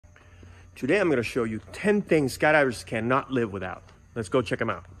Today I'm going to show you 10 things skydivers cannot live without. Let's go check them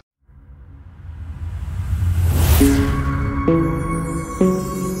out.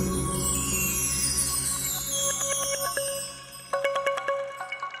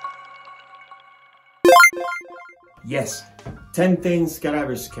 Yes, 10 things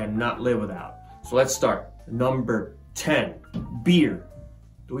skydivers cannot live without. So let's start. Number 10, beer.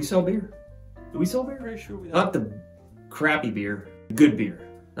 Do we sell beer? Do we sell beer? Very sure we don't. Not the crappy beer, good beer.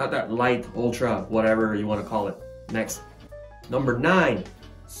 Not that light, ultra, whatever you want to call it. Next. Number 9,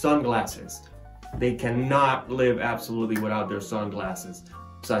 sunglasses. They cannot live absolutely without their sunglasses.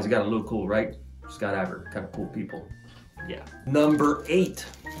 Besides, you gotta look cool, right? Skydiver, kind of cool people. Yeah. Number 8,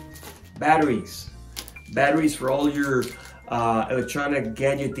 batteries. Batteries for all your electronic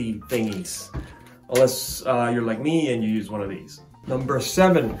gadgety thingies. Unless you're like me and you use one of these. Number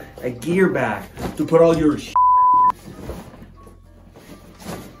 7, a gear bag to put all your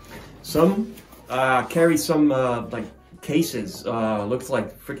Some carry some like cases, looks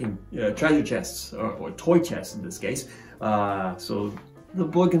like freaking treasure chests or toy chests in this case. So the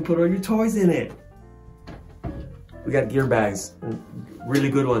boy can put all your toys in it. We got gear bags, really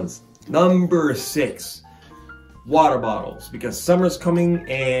good ones. Number 6, water bottles, because summer's coming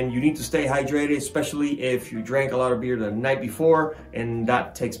and you need to stay hydrated, especially if you drank a lot of beer the night before, and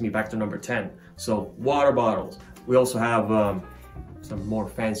that takes me back to number 10. So water bottles. We also have some more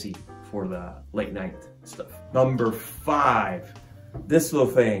fancy for the late night stuff. Number 5, this little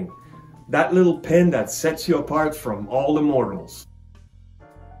thing. That little pin that sets you apart from all the mortals.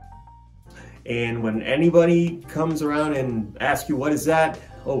 And when anybody comes around and asks you what is that,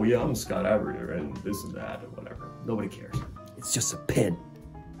 oh yeah, I'm a skydiver and this and that or whatever. Nobody cares. It's just a pin.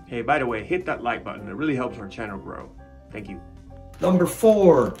 Hey, by the way, hit that like button. It really helps our channel grow. Thank you. Number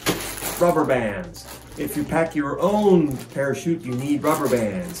 4, rubber bands. If you pack your own parachute, you need rubber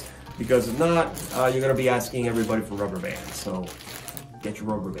bands. Because if not, you're gonna be asking everybody for rubber bands. So get your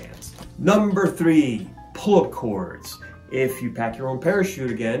rubber bands. Number 3, pull-up cords. If you pack your own parachute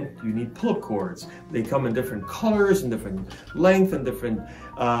again, you need pull-up cords. They come in different colors and different length and different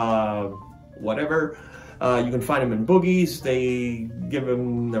whatever. You can find them in boogies. They give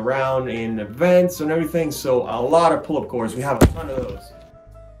them around in events and everything. So a lot of pull-up cords. We have a ton of those.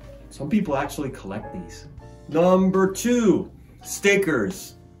 Some people actually collect these. Number 2,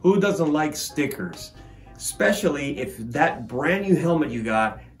 stickers. Who doesn't like stickers? Especially if that brand new helmet you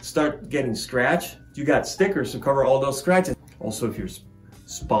got start getting scratched. You got stickers to cover all those scratches. Also, if you're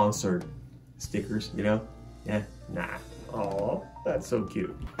sponsored stickers, you know? Yeah, nah. Oh, that's so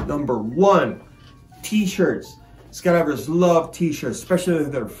cute. Number 1, t-shirts. Skydivers love t-shirts, especially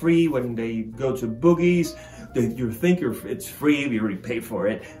if they're free when they go to boogies. You think it's free, you already paid for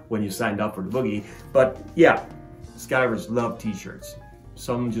it when you signed up for the boogie. But yeah, skydivers love t-shirts.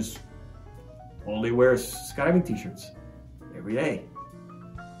 Some just only wear skydiving t-shirts every day.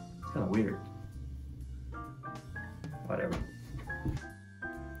 It's kind of weird. Whatever.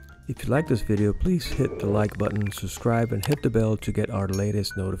 If you like this video, please hit the like button, subscribe, and hit the bell to get our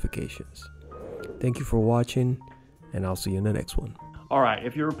latest notifications. Thank you for watching, and I'll see you in the next one. Alright,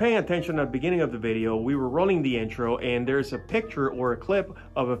 if you were paying attention at the beginning of the video, we were rolling the intro and there's a picture or a clip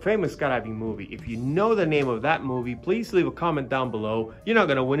of a famous skydiving movie. If you know the name of that movie, please leave a comment down below. You're not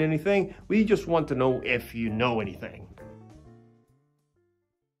going to win anything. We just want to know if you know anything.